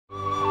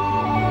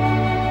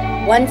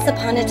Once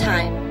upon a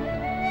time,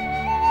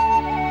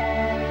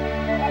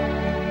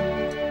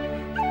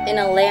 in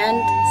a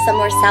land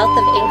somewhere south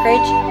of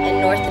Anchorage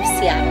and north of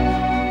Seattle,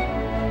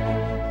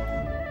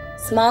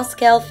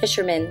 small-scale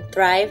fishermen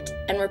thrived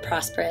and were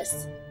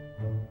prosperous.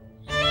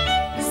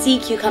 Sea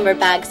cucumber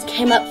bags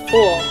came up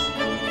full.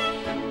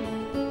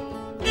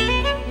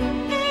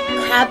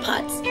 Crab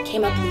pots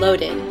came up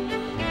loaded.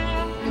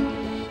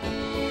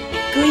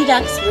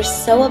 Geoducks were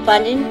so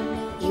abundant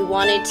you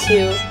wanted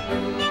to,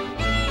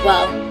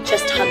 well,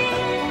 just hug them.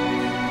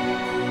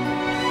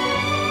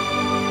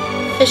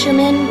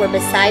 Fishermen were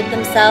beside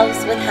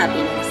themselves with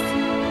happiness.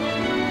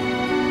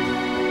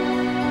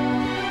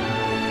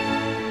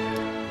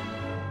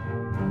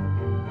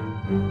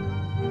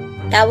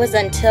 That was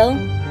until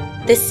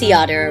the sea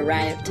otter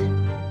arrived.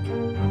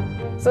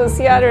 So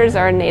sea otters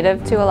are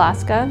native to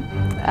Alaska,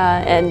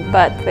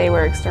 but they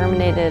were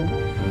exterminated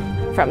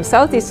from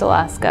southeast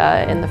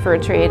Alaska in the fur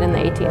trade in the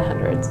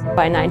 1800s.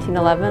 By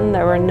 1911,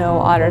 there were no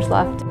otters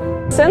left.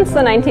 Since the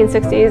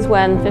 1960s,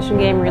 when Fish and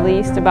Game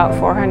released about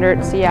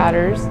 400 sea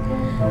otters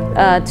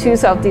to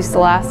southeast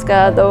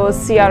Alaska,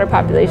 those sea otter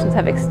populations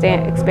have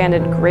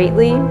expanded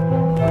greatly.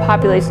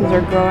 Populations are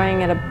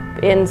growing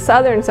in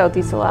southern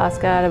southeast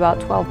Alaska at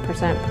about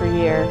 12% per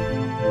year.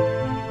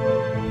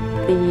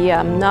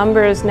 The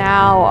numbers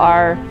now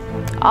are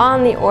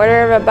on the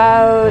order of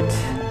about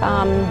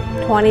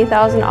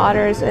 20,000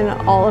 otters in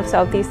all of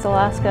southeast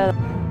Alaska.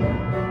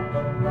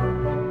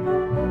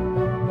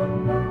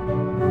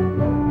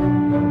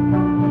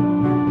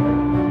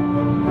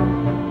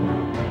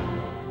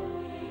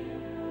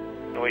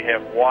 We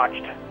have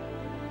watched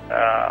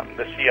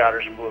the sea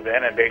otters move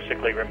in and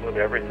basically remove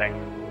everything.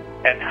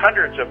 And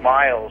hundreds of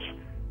miles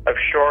of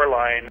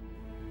shoreline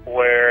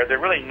where there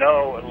are really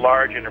no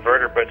large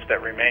invertebrates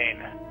that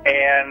remain.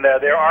 And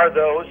there are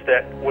those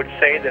that would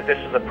say that this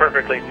is a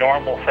perfectly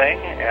normal thing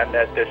and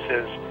that this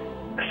is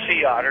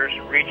sea otters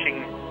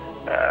reaching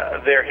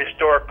their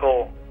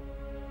historical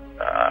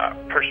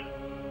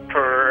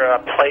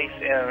place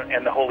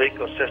in the whole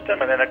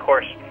ecosystem. And then, of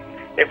course,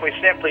 if we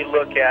simply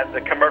look at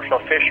the commercial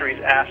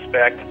fisheries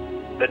aspect,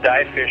 the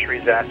dive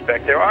fisheries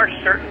aspect, there are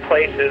certain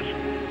places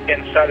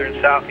in southern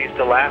southeast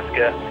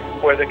Alaska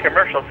where the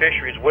commercial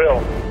fisheries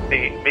will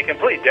be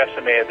completely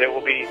decimated. There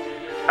will be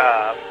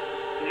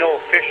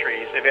no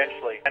fisheries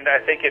eventually. And I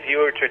think if you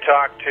were to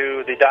talk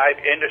to the dive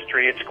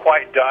industry, it's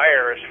quite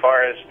dire as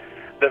far as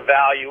the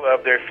value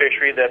of their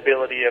fishery, the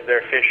ability of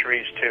their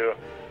fisheries to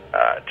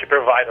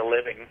provide a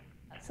living.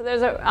 So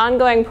there's an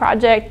ongoing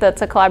project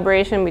that's a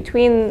collaboration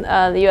between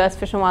the U.S.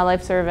 Fish and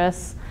Wildlife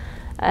Service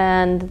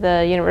and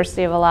the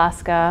University of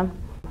Alaska.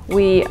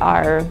 We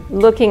are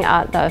looking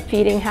at the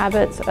feeding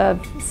habits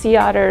of sea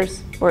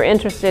otters. We're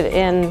interested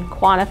in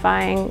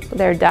quantifying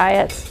their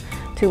diets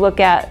to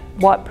look at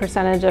what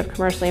percentage of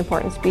commercially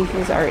important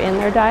species are in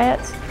their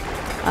diets.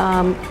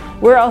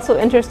 We're also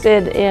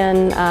interested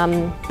in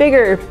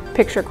bigger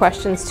picture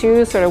questions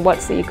too, sort of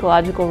what's the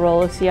ecological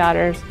role of sea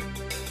otters.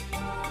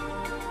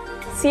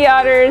 Sea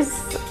otters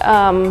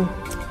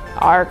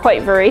are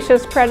quite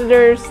voracious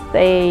predators.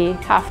 They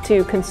have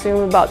to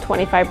consume about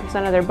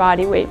 25% of their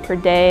body weight per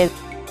day.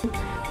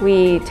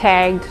 We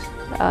tagged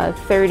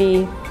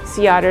 30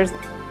 sea otters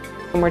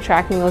and we're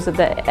tracking those at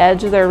the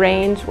edge of their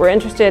range. We're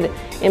interested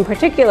in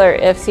particular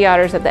if sea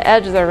otters at the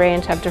edge of their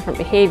range have different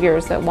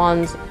behaviors than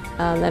ones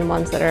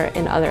that are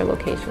in other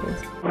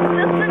locations. Just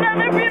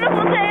another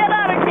beautiful day at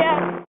Otter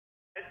Camp.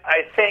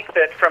 I think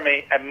that from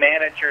a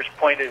manager's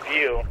point of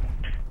view,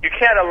 you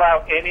can't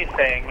allow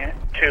anything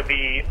to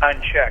be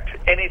unchecked,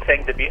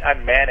 anything to be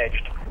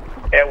unmanaged,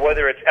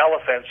 whether it's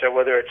elephants or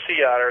whether it's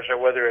sea otters or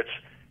whether it's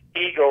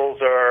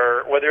eagles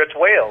or whether it's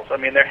whales. I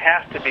mean, there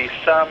has to be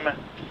some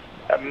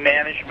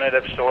management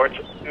of sorts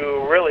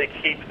to really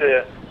keep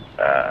the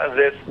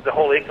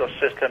whole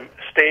ecosystem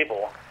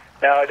stable.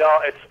 Now,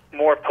 it's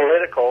more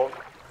political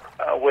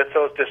with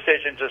those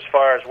decisions as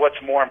far as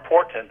what's more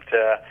important,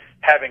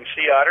 having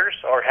sea otters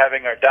or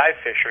having our dive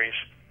fisheries.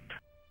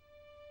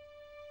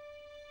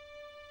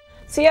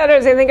 Sea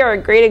otters, I think, are a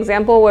great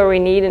example where we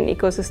need an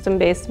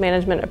ecosystem-based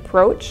management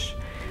approach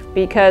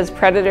because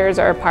predators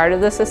are a part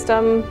of the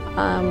system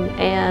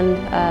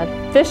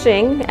and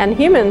fishing and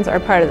humans are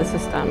part of the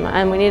system.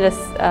 And we need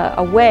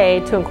a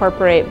way to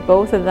incorporate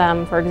both of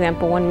them, for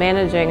example, when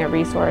managing a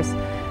resource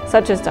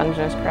such as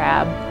Dungeness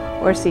crab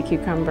or sea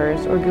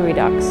cucumbers or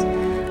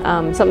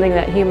geoducks, something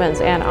that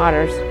humans and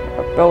otters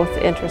are both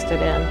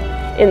interested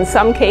in. In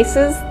some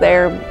cases,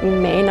 there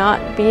may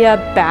not be a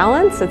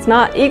balance. It's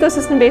not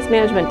ecosystem-based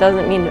management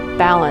doesn't mean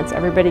balance.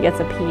 Everybody gets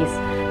a piece,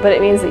 but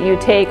it means that you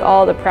take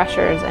all the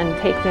pressures and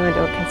take them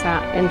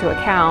into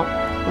account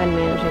when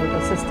managing the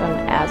system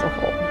as a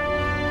whole.